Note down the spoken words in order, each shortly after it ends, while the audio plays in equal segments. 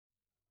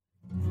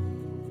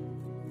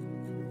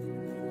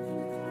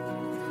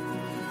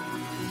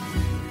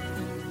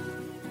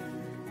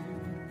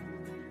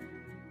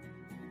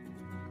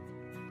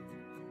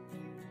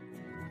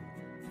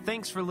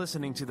Thanks for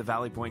listening to the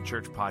Valley Point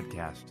Church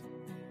podcast.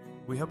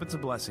 We hope it's a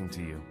blessing to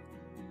you.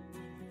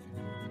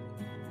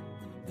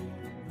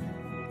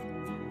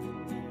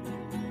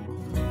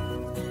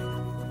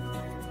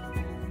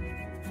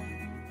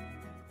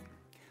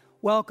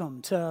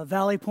 Welcome to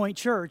Valley Point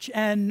Church,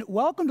 and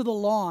welcome to the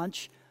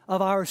launch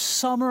of our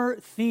summer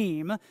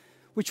theme,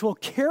 which will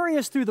carry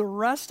us through the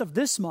rest of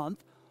this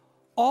month,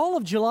 all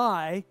of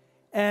July,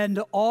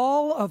 and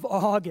all of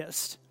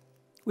August.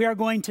 We are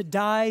going to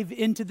dive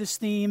into this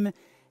theme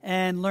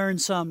and learn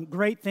some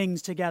great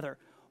things together.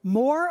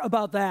 More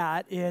about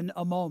that in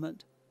a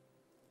moment.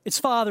 It's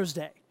Father's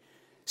Day.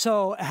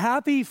 So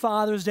happy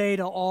Father's Day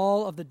to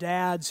all of the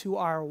dads who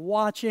are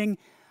watching.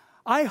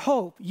 I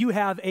hope you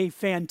have a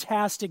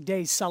fantastic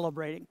day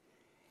celebrating.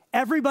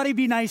 Everybody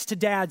be nice to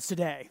dads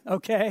today,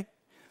 okay?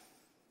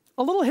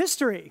 A little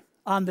history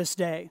on this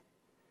day.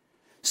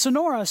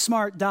 Sonora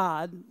Smart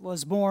Dodd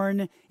was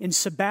born in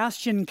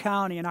Sebastian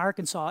County in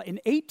Arkansas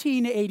in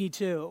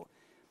 1882,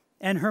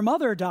 and her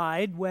mother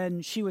died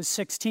when she was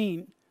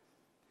 16.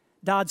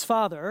 Dodd's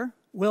father,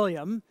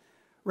 William,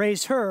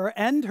 raised her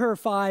and her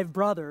 5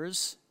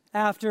 brothers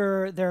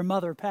after their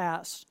mother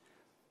passed.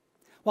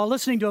 While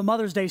listening to a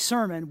Mother's Day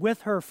sermon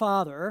with her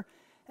father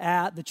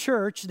at the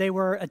church they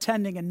were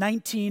attending in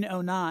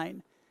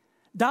 1909,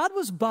 Dodd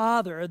was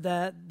bothered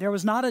that there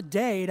was not a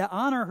day to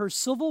honor her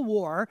Civil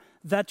War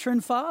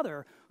veteran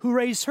father, who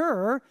raised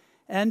her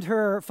and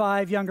her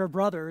 5 younger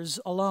brothers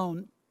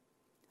alone.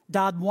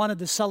 Dodd wanted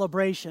the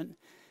celebration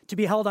to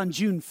be held on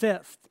June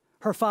 5th,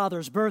 her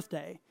father's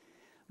birthday,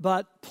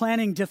 but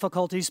planning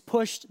difficulties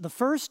pushed the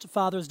first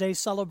Father's Day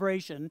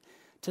celebration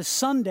to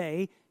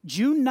Sunday,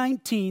 June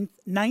 19th,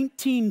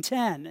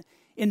 1910,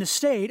 in the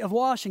state of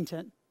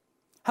Washington.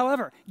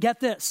 However,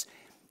 get this,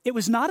 it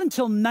was not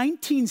until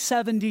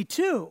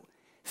 1972,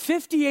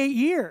 58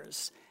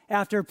 years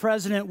after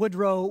President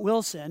Woodrow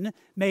Wilson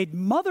made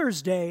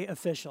Mother's Day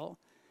official,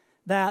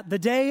 that the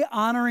day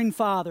honoring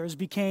fathers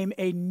became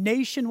a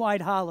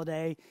nationwide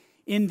holiday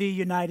in the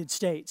United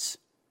States.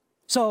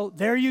 So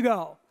there you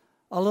go,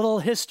 a little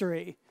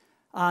history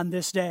on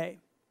this day.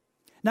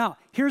 Now,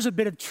 here's a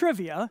bit of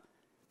trivia,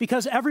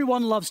 because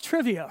everyone loves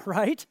trivia,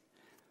 right?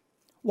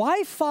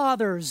 Why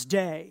Father's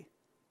Day,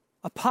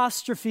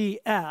 apostrophe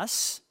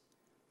S,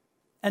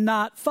 and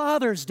not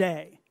Father's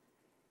Day,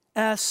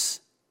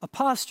 S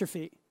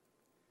apostrophe?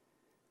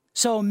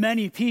 So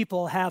many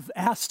people have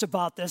asked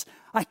about this,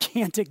 I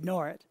can't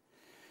ignore it.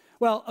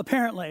 Well,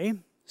 apparently,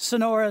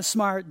 Sonora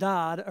Smart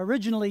Dodd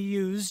originally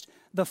used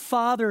the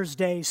Father's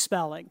Day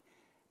spelling,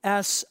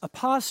 S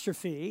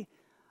apostrophe,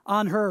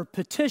 on her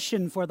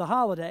petition for the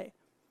holiday.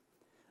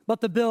 But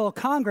the bill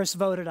Congress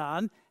voted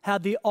on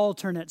had the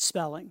alternate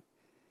spelling.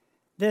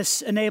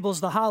 This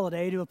enables the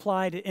holiday to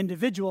apply to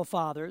individual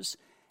fathers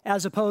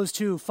as opposed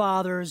to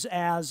fathers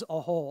as a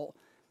whole.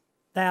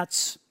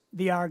 That's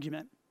the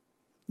argument.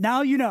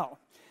 Now you know.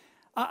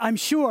 I'm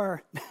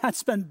sure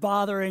that's been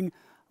bothering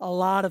a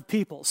lot of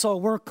people, so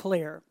we're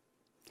clear.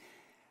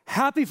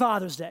 Happy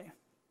Father's Day.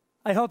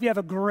 I hope you have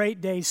a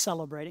great day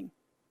celebrating.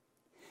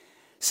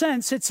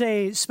 Since it's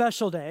a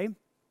special day,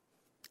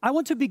 I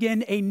want to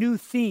begin a new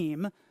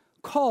theme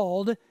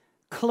called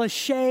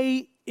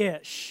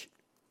Cliché-ish.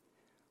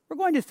 We're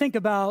going to think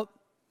about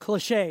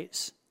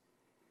cliches.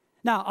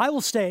 Now, I will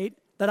state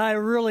that I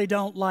really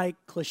don't like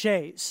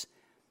cliches.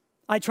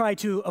 I try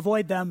to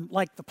avoid them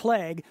like the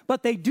plague,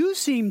 but they do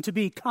seem to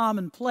be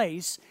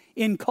commonplace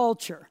in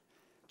culture,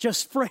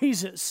 just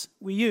phrases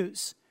we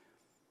use.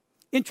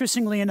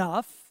 Interestingly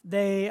enough,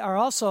 they are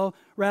also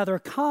rather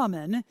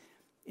common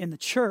in the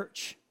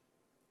church.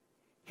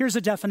 Here's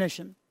a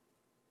definition.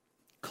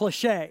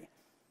 Cliché.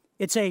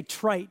 It's a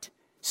trite,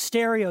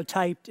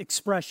 stereotyped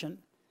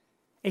expression,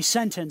 a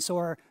sentence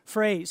or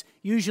phrase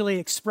usually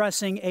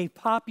expressing a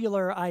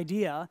popular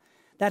idea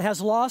that has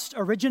lost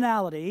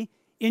originality,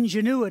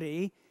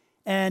 ingenuity,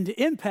 and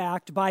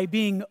impact by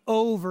being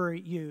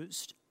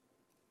overused.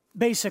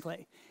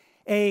 Basically,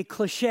 a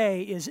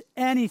cliché is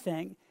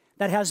anything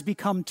that has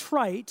become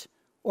trite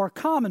or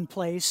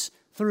commonplace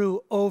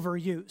through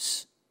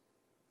overuse.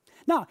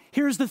 Now,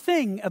 here's the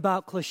thing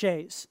about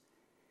clichés.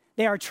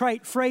 They are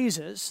trite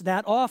phrases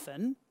that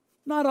often,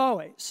 not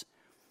always,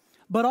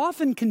 but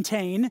often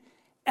contain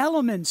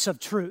elements of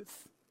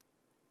truth.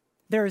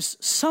 There's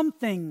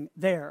something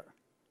there.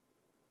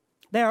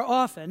 They are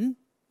often,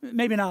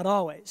 maybe not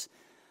always,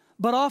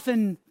 but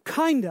often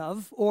kind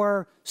of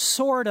or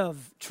sort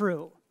of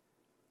true.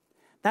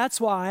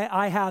 That's why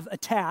I have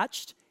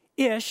attached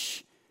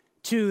ish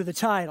to the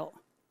title.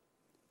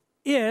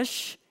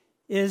 Ish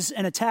is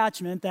an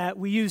attachment that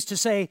we use to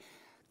say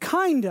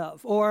kind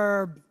of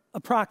or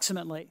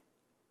approximately.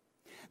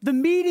 The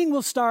meeting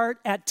will start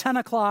at 10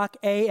 o'clock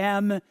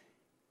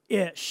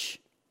a.m.-ish.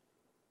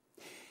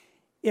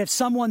 If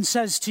someone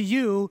says to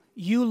you,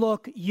 you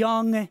look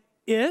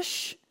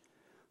young-ish,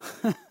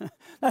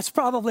 that's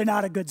probably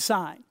not a good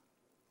sign.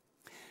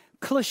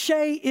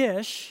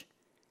 Cliché-ish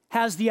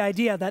has the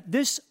idea that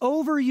this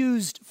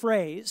overused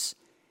phrase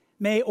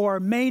may or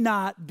may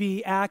not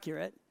be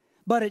accurate,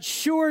 but it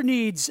sure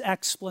needs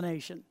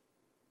explanation.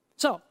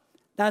 So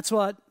that's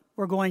what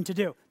we're going to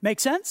do. Make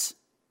sense?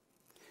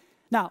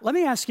 Now, let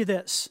me ask you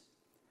this.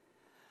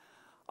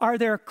 Are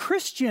there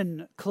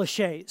Christian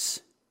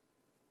cliches?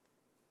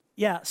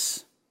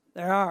 Yes,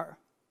 there are.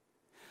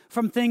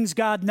 From things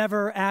God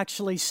never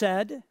actually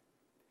said,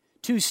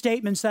 to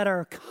statements that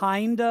are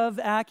kind of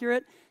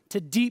accurate, to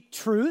deep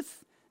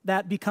truth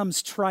that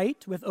becomes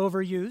trite with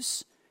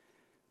overuse,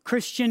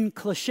 Christian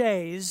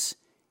cliches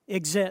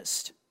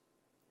exist.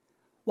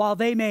 While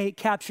they may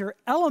capture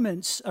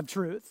elements of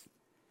truth,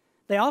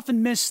 they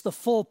often miss the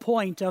full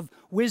point of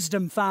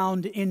wisdom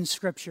found in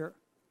Scripture.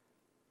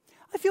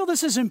 I feel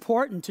this is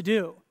important to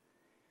do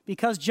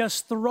because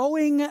just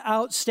throwing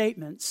out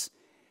statements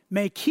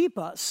may keep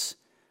us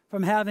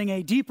from having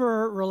a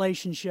deeper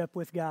relationship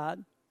with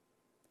God.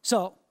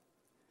 So,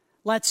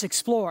 let's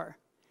explore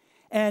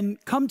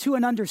and come to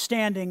an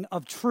understanding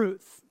of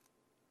truth,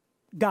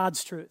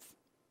 God's truth.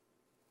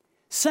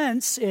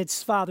 Since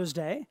it's Father's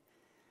Day,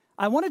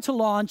 I wanted to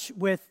launch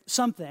with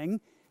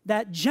something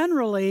that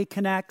generally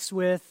connects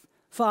with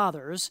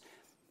fathers,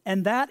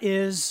 and that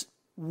is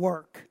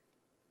work.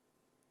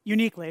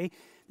 Uniquely,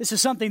 this is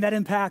something that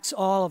impacts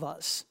all of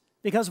us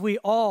because we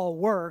all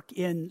work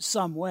in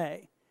some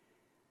way.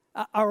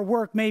 Our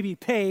work may be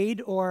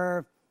paid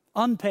or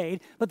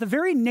unpaid, but the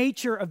very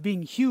nature of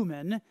being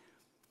human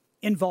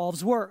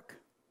involves work.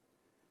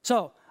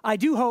 So I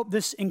do hope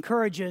this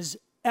encourages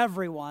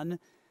everyone,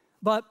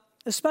 but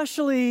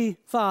especially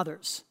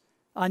fathers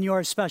on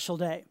your special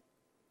day.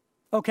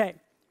 Okay,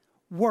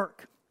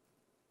 work.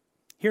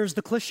 Here's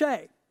the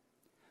cliche.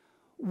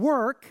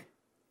 Work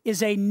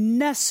is a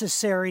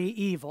necessary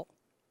evil.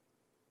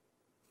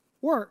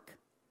 Work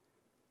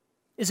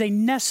is a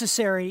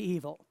necessary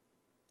evil.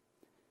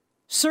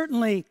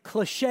 Certainly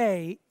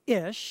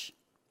cliche-ish.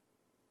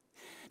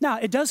 Now,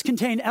 it does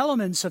contain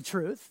elements of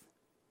truth.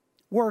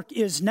 Work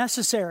is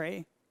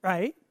necessary,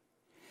 right?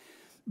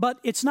 But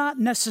it's not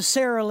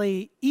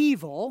necessarily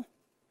evil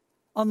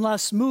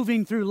unless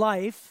moving through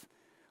life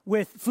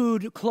with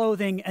food,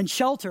 clothing, and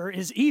shelter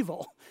is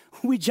evil.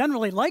 We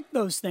generally like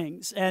those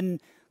things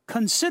and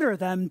consider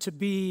them to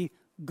be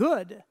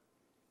good.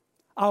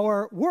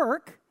 Our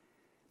work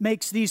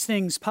makes these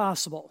things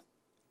possible,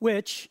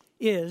 which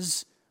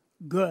is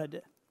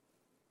good.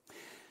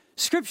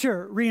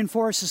 Scripture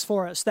reinforces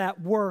for us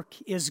that work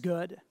is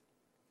good.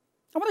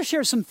 I want to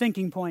share some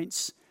thinking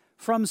points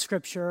from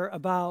Scripture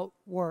about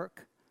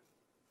work.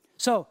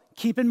 So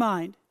keep in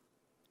mind,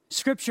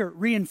 Scripture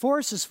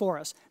reinforces for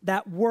us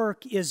that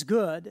work is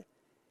good,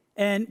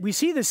 and we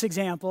see this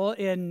example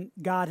in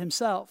God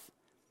Himself.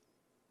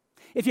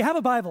 If you have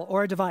a Bible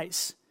or a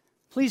device,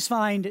 please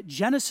find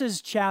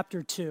Genesis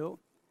chapter 2.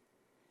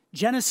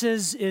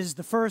 Genesis is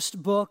the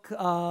first book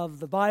of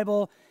the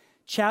Bible.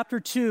 Chapter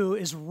 2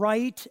 is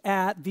right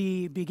at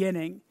the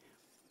beginning.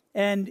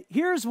 And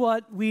here's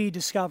what we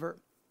discover.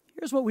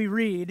 Here's what we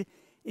read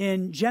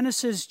in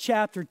Genesis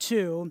chapter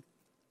 2,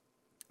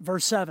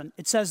 verse 7.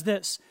 It says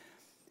this,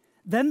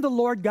 "Then the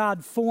Lord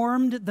God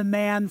formed the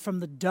man from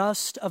the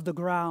dust of the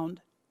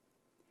ground.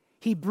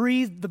 He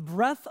breathed the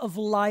breath of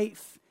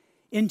life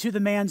into the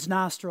man's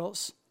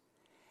nostrils,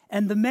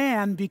 and the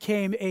man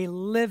became a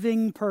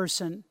living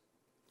person.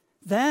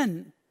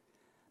 Then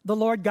the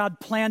Lord God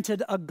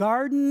planted a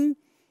garden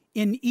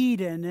in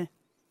Eden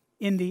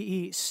in the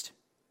east."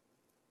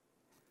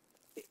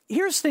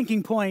 Here's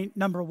thinking point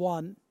number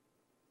one.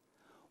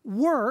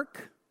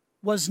 Work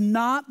was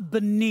not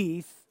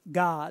beneath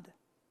God.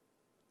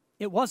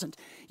 It wasn't.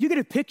 You get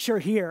a picture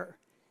here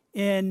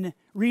in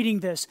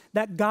reading this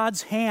that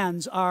God's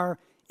hands are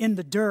in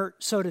the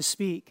dirt, so to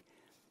speak,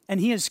 and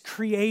He is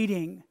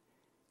creating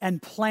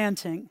and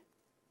planting.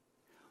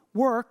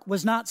 Work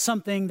was not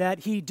something that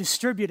He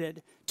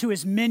distributed to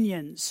His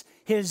minions,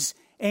 His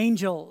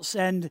angels,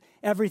 and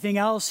everything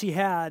else He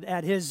had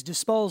at His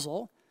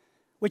disposal,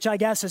 which I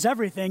guess is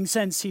everything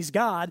since He's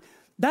God.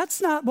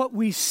 That's not what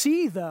we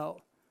see,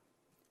 though.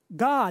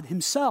 God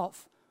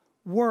Himself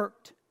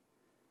worked,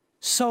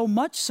 so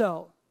much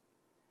so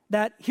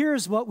that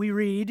here's what we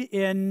read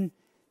in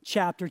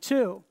chapter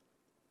 2.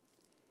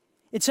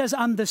 It says,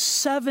 "On the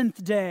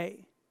seventh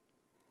day,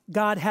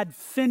 God had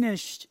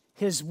finished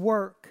His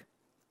work."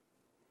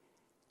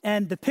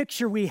 And the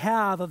picture we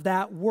have of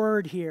that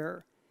word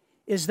here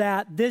is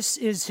that this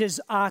is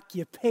His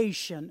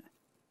occupation.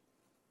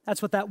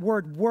 That's what that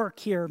word work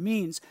here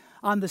means.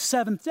 On the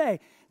seventh day,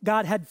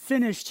 God had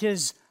finished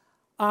His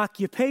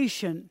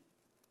occupation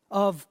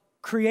of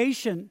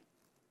creation.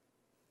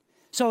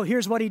 So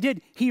here's what He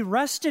did. He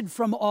rested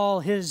from all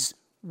His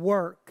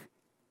work.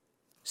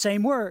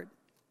 Same word.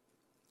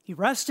 He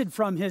rested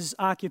from His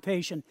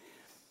occupation.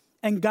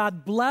 And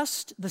God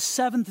blessed the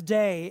seventh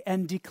day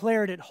and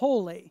declared it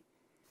holy,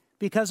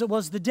 because it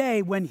was the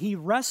day when He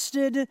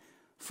rested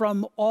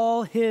from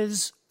all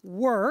His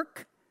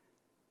work.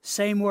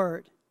 Same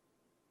word.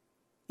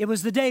 It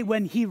was the day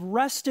when He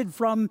rested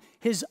from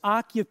His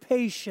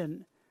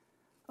occupation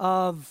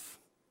of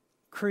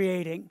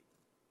creating.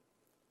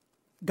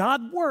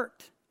 God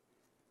worked.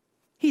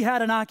 He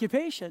had an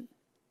occupation,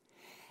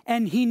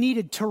 and He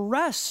needed to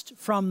rest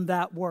from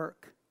that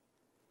work.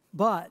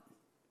 but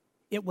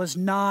it was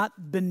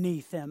not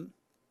beneath him.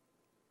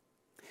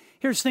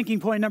 Here's thinking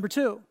point number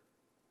 2.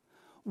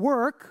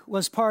 Work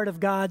was part of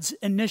God's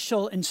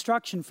initial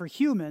instruction for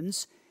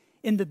humans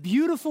in the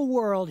beautiful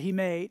world he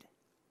made.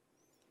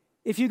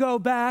 If you go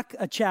back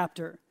a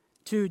chapter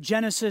to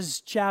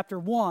Genesis chapter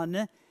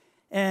 1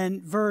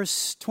 and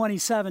verse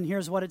 27,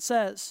 here's what it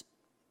says.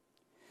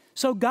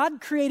 So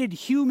God created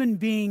human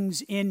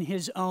beings in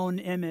his own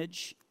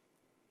image.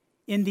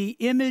 In the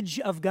image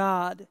of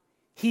God,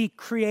 he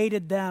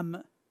created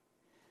them.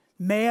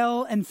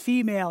 Male and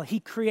female, he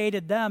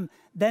created them.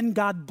 Then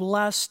God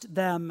blessed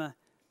them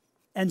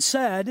and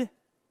said,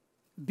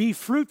 be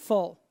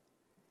fruitful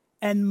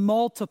and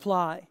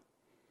multiply.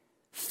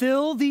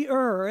 Fill the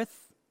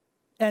earth,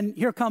 and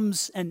here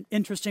comes an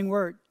interesting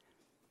word,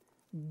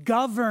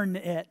 govern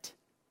it,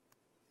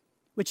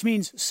 which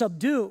means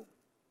subdue.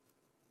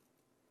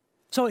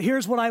 So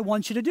here's what I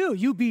want you to do.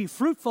 You be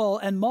fruitful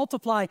and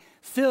multiply,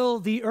 fill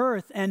the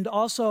earth, and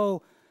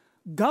also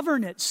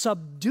govern it,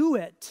 subdue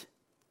it.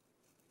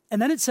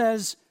 And then it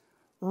says,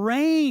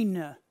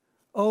 reign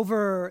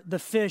over the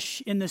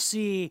fish in the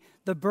sea,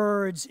 the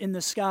birds in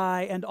the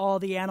sky, and all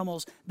the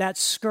animals that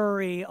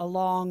scurry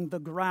along the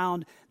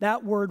ground.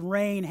 That word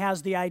reign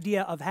has the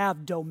idea of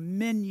have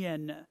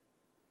dominion.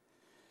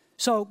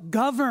 So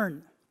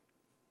govern,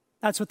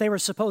 that's what they were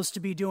supposed to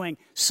be doing.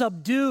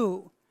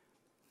 Subdue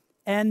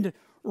and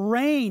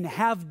reign,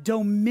 have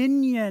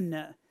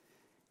dominion.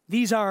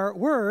 These are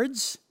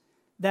words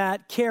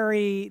that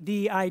carry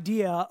the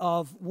idea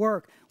of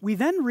work. We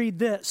then read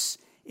this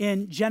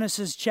in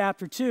Genesis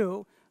chapter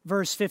 2,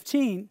 verse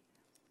 15.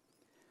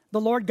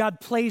 The Lord God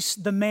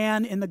placed the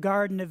man in the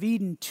Garden of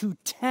Eden to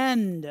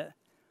tend. And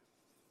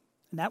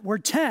that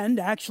word tend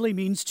actually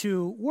means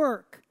to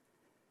work.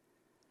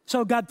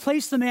 So God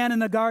placed the man in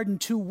the garden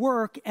to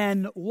work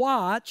and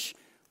watch,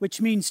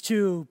 which means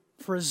to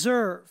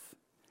preserve.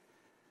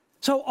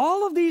 So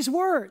all of these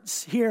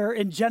words here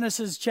in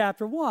Genesis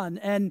chapter 1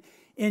 and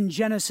in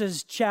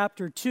Genesis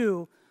chapter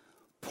 2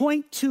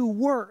 point to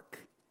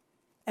work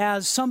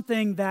as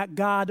something that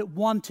God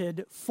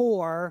wanted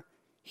for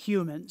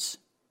humans.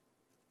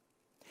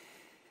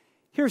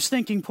 Here's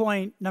thinking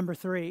point number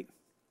 3.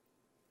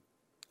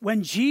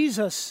 When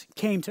Jesus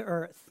came to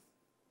earth,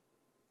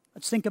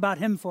 let's think about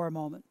him for a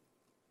moment.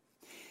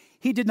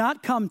 He did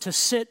not come to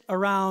sit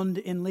around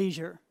in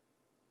leisure.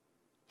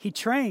 He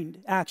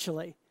trained,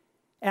 actually,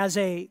 as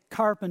a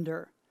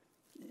carpenter.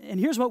 And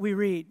here's what we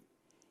read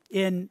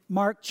in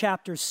Mark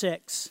chapter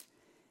 6.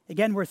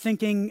 Again, we're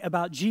thinking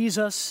about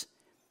Jesus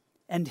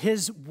and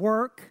his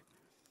work.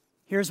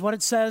 Here's what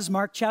it says,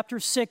 Mark chapter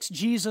 6.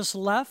 Jesus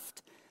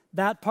left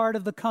that part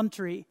of the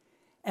country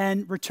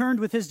and returned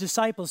with his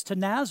disciples to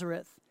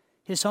Nazareth,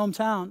 his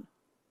hometown.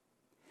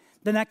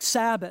 The next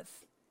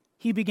Sabbath,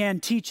 he began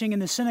teaching in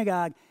the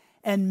synagogue,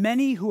 and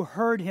many who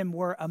heard him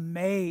were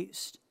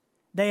amazed.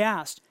 They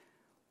asked,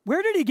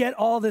 where did he get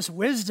all this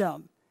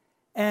wisdom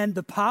and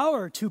the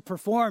power to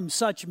perform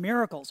such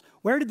miracles?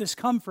 Where did this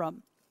come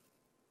from?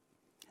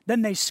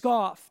 Then they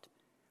scoffed.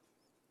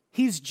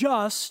 He's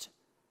just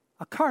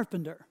a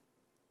carpenter.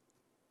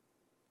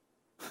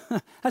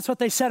 That's what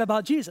they said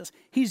about Jesus.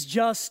 He's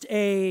just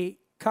a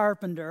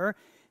carpenter,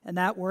 and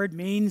that word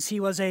means he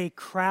was a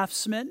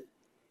craftsman.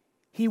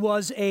 He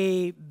was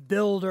a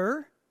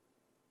builder.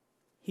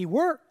 He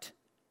worked.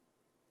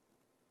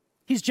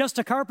 He's just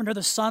a carpenter,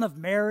 the son of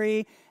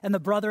Mary and the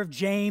brother of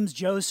James,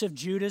 Joseph,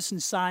 Judas,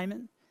 and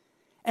Simon.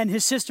 And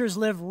his sisters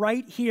live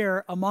right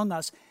here among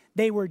us.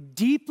 They were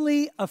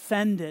deeply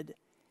offended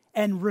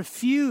and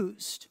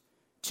refused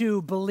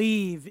to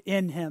believe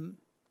in him.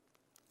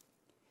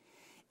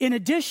 In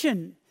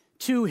addition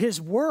to his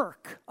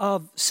work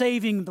of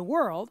saving the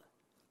world,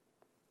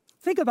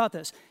 think about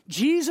this.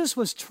 Jesus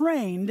was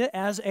trained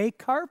as a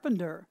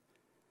carpenter,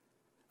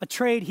 a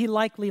trade he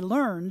likely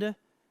learned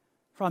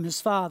from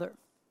his father.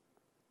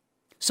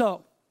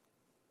 So,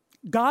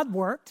 God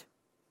worked.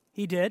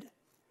 He did.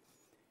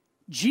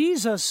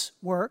 Jesus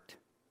worked.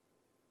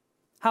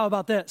 How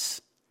about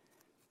this?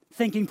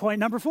 Thinking point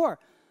number 4.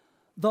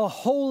 The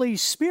Holy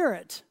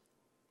Spirit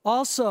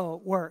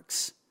also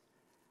works.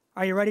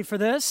 Are you ready for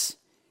this?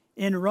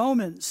 In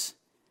Romans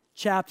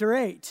chapter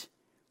 8,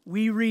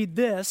 we read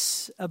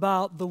this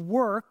about the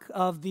work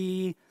of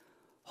the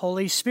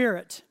Holy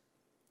Spirit.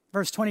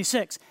 Verse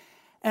 26,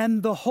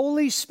 and the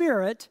Holy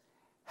Spirit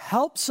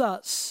helps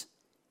us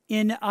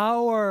in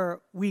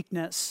our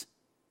weakness.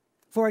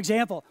 For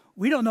example,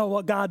 we don't know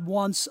what God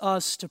wants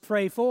us to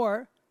pray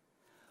for,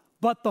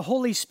 but the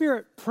Holy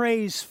Spirit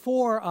prays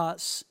for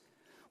us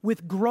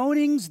with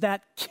groanings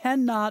that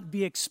cannot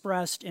be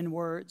expressed in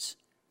words.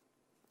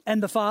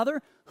 And the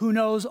Father, who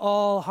knows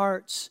all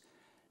hearts,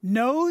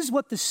 knows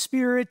what the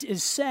Spirit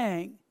is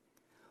saying,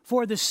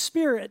 for the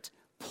Spirit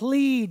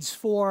pleads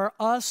for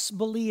us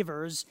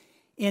believers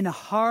in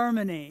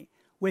harmony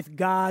with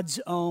God's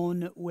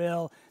own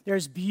will.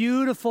 There's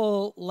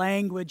beautiful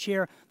language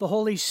here. The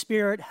Holy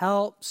Spirit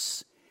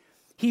helps.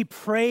 He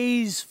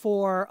prays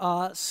for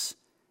us.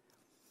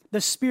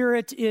 The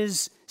Spirit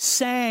is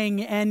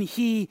saying and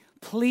he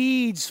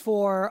pleads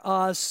for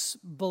us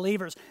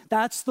believers.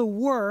 That's the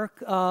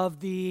work of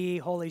the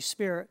Holy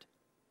Spirit.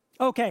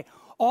 Okay,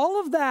 all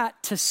of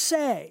that to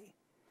say,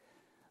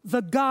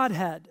 the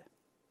Godhead,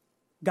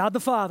 God the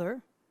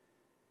Father,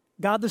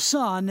 God the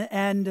Son,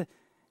 and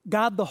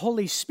God the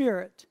Holy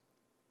Spirit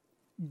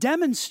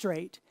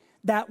demonstrate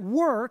that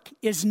work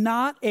is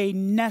not a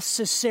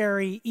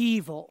necessary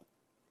evil.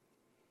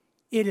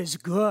 It is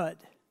good.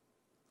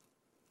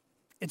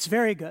 It's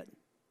very good.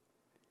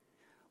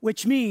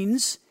 Which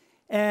means,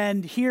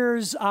 and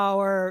here's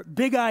our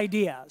big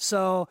idea.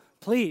 So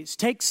please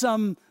take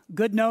some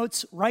good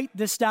notes, write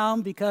this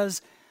down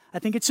because I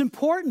think it's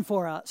important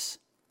for us.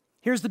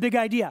 Here's the big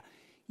idea.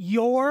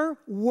 Your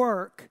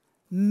work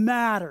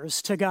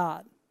matters to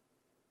God.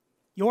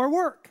 Your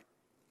work,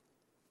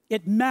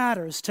 it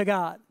matters to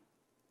God.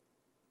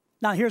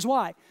 Now, here's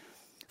why.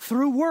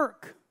 Through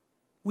work,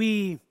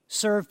 we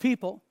serve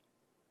people.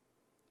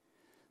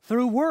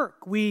 Through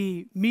work,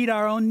 we meet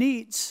our own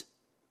needs.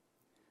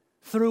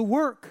 Through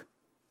work,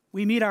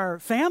 we meet our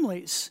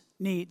family's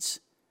needs.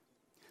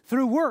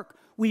 Through work,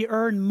 we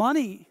earn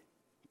money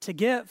to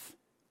give.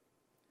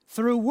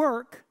 Through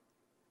work,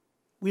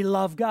 we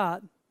love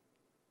God.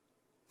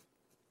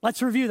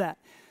 Let's review that.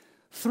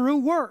 Through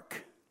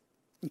work,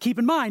 and keep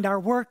in mind, our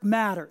work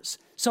matters.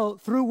 So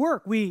through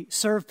work, we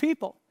serve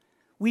people.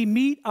 We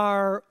meet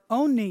our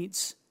own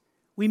needs.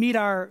 We meet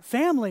our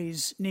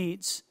family's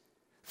needs.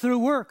 Through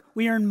work,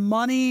 we earn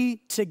money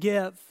to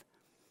give.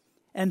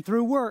 And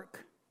through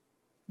work,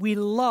 we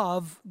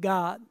love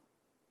God.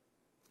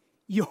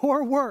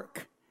 Your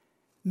work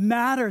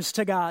matters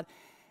to God.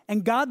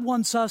 And God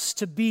wants us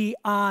to be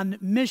on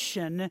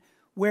mission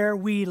where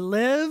we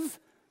live.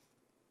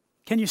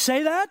 Can you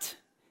say that?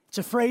 It's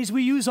a phrase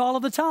we use all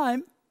of the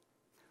time.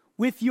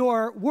 With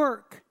your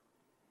work,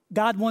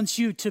 God wants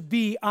you to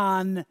be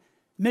on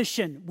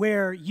mission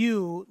where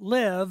you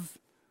live,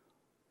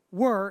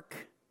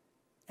 work,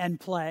 and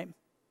play.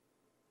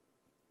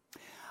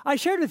 I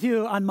shared with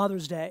you on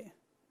Mother's Day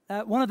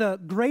that one of the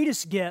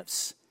greatest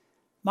gifts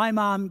my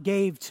mom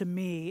gave to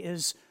me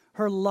is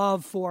her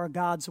love for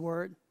God's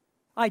Word.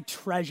 I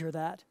treasure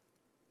that.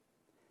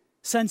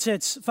 Since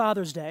it's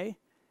Father's Day,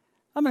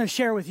 I'm going to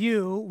share with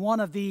you one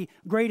of the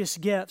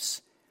greatest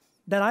gifts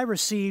that I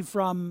received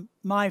from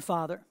my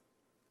father.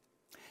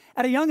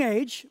 At a young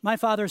age, my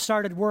father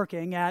started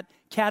working at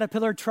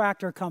Caterpillar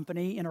Tractor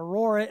Company in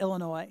Aurora,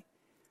 Illinois.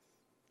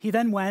 He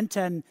then went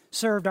and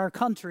served our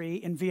country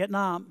in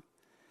Vietnam.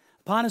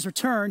 Upon his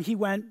return, he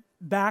went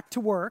back to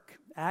work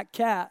at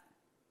CAT.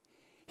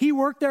 He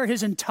worked there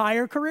his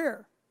entire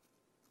career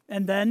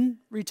and then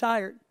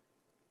retired.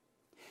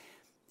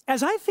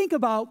 As I think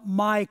about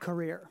my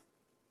career,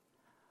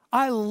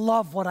 I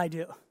love what I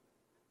do.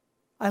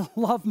 I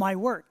love my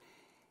work.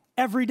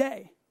 Every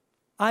day,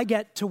 I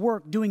get to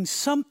work doing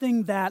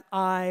something that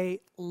I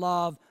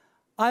love.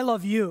 I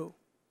love you,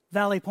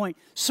 Valley Point.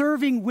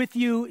 Serving with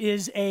you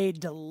is a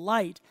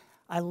delight.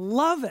 I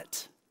love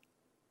it.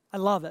 I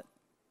love it.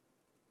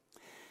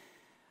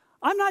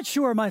 I'm not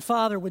sure my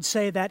father would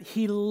say that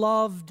he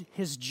loved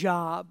his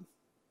job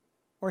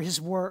or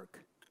his work,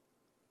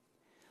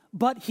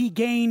 but he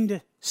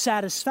gained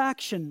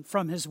satisfaction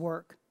from his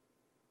work.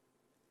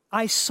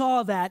 I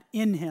saw that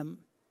in him,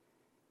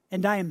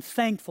 and I am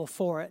thankful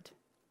for it.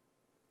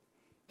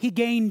 He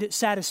gained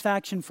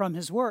satisfaction from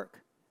his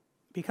work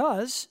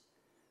because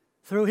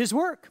through his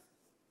work,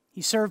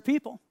 he served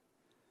people.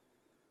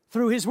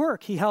 Through his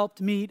work, he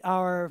helped meet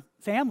our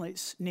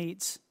family's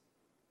needs.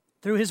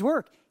 Through his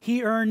work,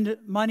 he earned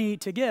money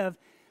to give.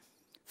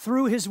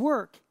 Through his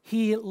work,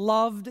 he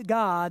loved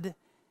God.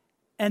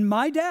 And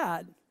my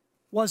dad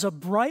was a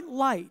bright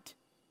light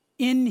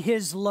in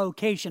his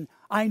location.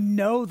 I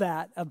know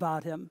that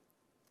about him.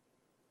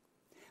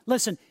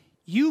 Listen,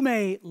 you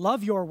may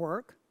love your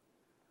work,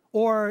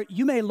 or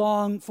you may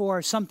long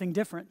for something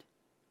different.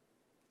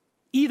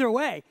 Either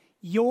way,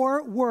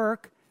 your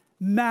work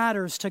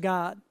matters to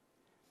God.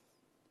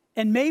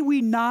 And may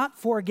we not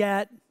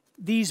forget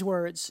these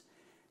words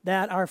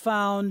that are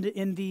found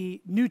in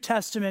the New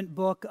Testament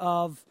book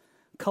of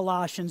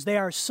Colossians. They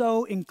are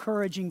so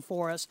encouraging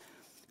for us.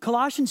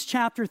 Colossians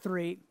chapter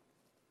 3,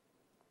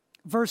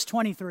 verse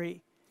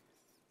 23.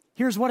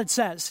 Here's what it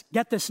says.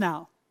 Get this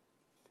now.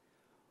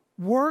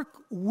 Work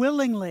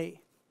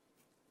willingly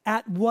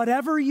at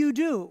whatever you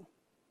do,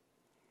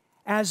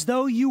 as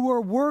though you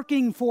were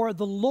working for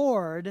the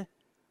Lord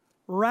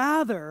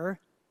rather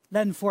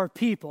than for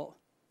people.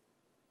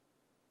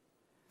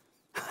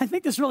 I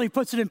think this really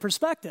puts it in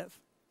perspective.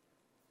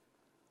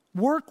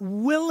 Work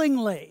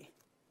willingly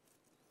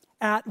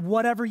at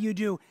whatever you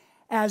do,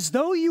 as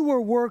though you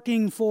were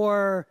working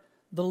for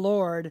the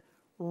Lord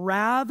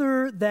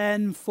rather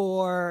than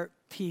for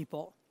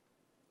people.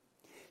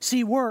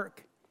 See,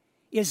 work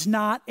is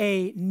not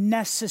a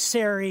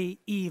necessary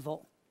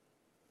evil.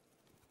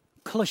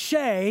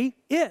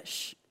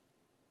 Cliche-ish.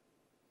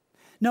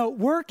 No,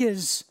 work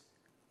is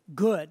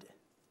good.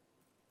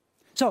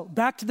 So,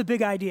 back to the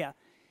big idea.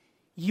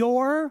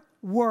 Your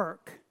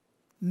work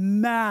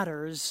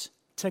matters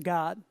to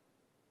God.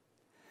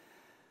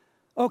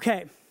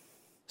 Okay,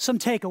 some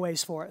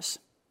takeaways for us.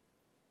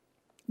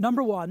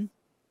 Number one,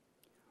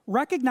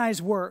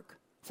 recognize work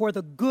for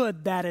the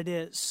good that it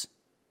is.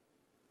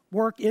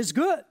 Work is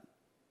good.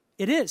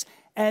 It is,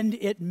 and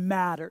it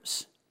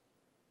matters.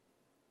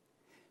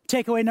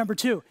 Takeaway number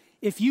two,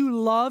 if you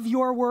love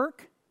your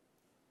work,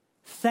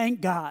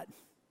 thank God.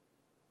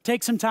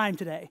 Take some time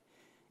today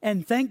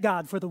and thank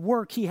God for the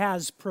work He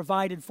has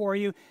provided for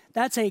you.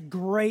 That's a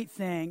great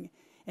thing,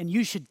 and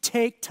you should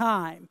take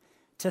time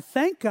to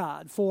thank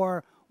God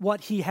for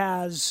what He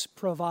has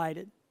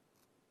provided.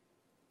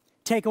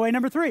 Takeaway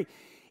number three,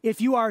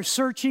 if you are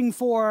searching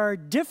for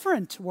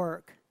different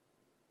work,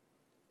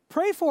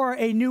 pray for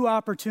a new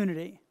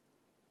opportunity.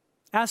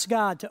 Ask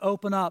God to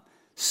open up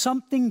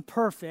something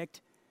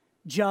perfect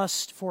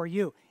just for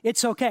you.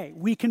 It's okay.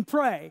 We can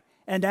pray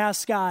and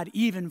ask God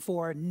even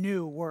for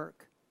new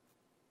work.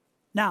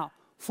 Now,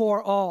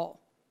 for all,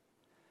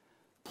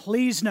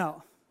 please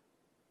know,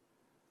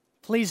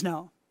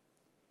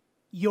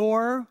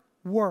 your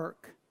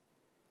work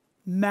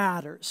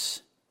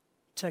matters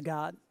to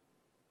God.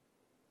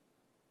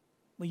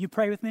 Will you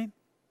pray with me?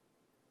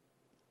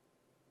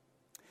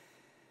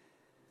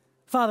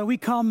 Father, we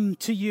come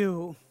to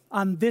you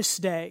on this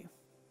day.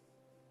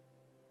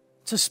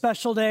 It's a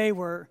special day.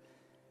 We're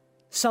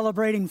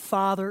celebrating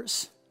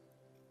fathers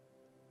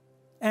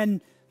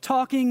and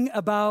talking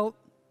about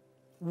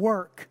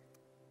work,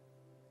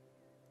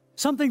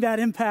 something that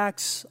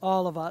impacts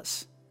all of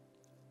us.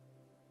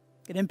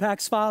 It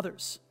impacts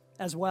fathers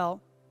as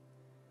well.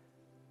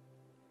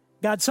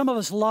 God, some of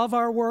us love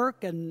our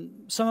work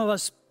and some of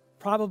us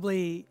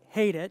probably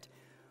hate it.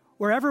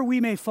 Wherever we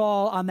may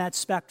fall on that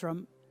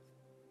spectrum,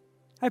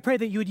 I pray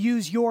that you would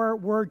use your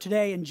word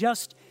today, and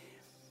just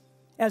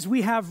as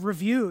we have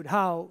reviewed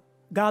how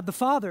God the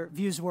Father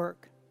views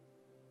work,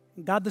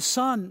 God the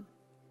Son,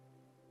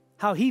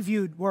 how He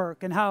viewed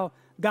work, and how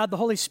God the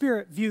Holy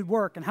Spirit viewed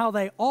work, and how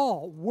they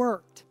all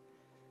worked,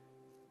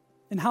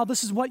 and how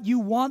this is what you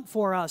want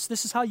for us.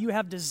 This is how you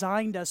have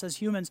designed us as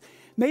humans.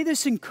 May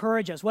this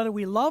encourage us, whether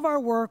we love our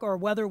work or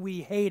whether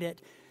we hate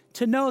it,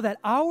 to know that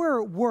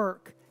our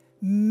work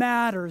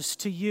matters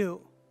to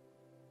you.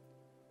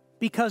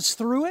 Because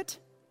through it,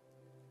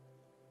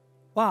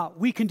 wow,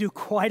 we can do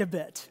quite a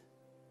bit.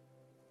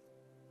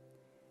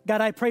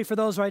 God, I pray for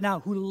those right now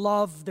who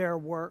love their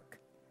work.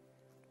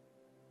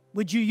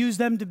 Would you use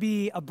them to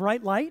be a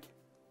bright light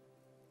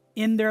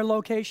in their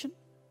location?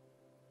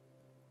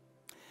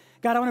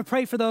 God, I want to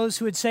pray for those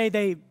who would say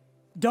they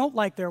don't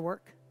like their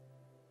work.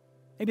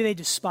 Maybe they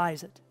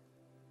despise it.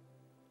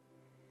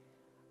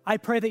 I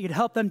pray that you'd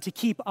help them to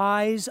keep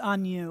eyes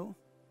on you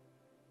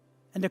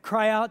and to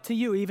cry out to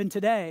you even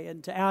today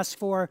and to ask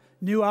for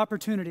new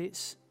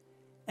opportunities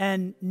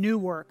and new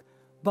work.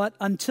 But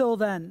until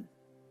then,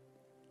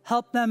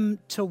 help them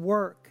to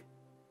work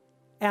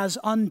as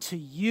unto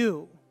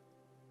you.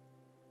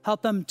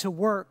 Help them to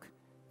work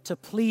to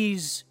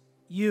please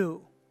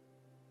you,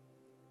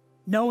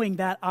 knowing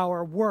that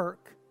our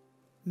work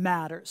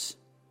matters.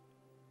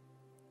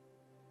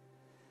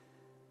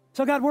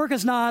 So God, work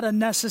is not a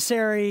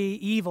necessary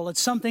evil. It's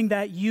something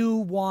that you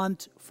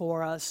want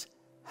for us.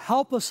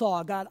 Help us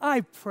all. God,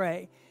 I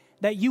pray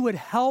that you would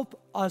help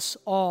us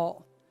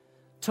all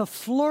to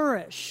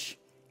flourish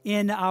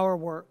in our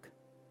work,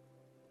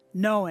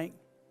 knowing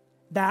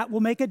that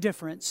will make a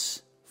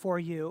difference for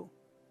you.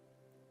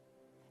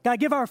 God,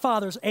 give our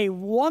fathers a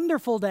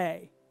wonderful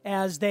day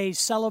as they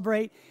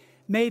celebrate.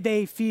 May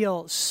they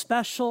feel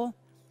special,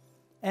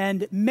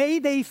 and may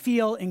they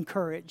feel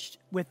encouraged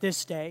with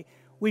this day.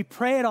 We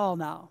pray it all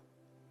now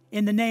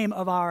in the name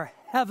of our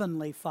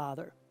Heavenly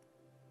Father.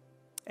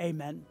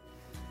 Amen.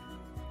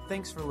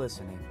 Thanks for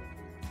listening.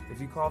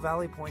 If you call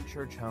Valley Point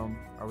Church home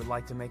or would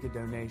like to make a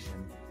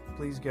donation,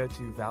 please go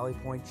to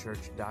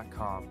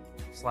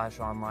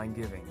valleypointchurch.com/online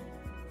giving.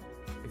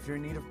 If you're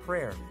in need of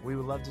prayer, we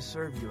would love to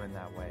serve you in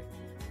that way.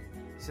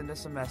 Send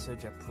us a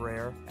message at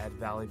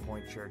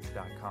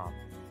prayer@valleypointchurch.com.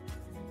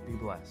 Be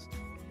blessed.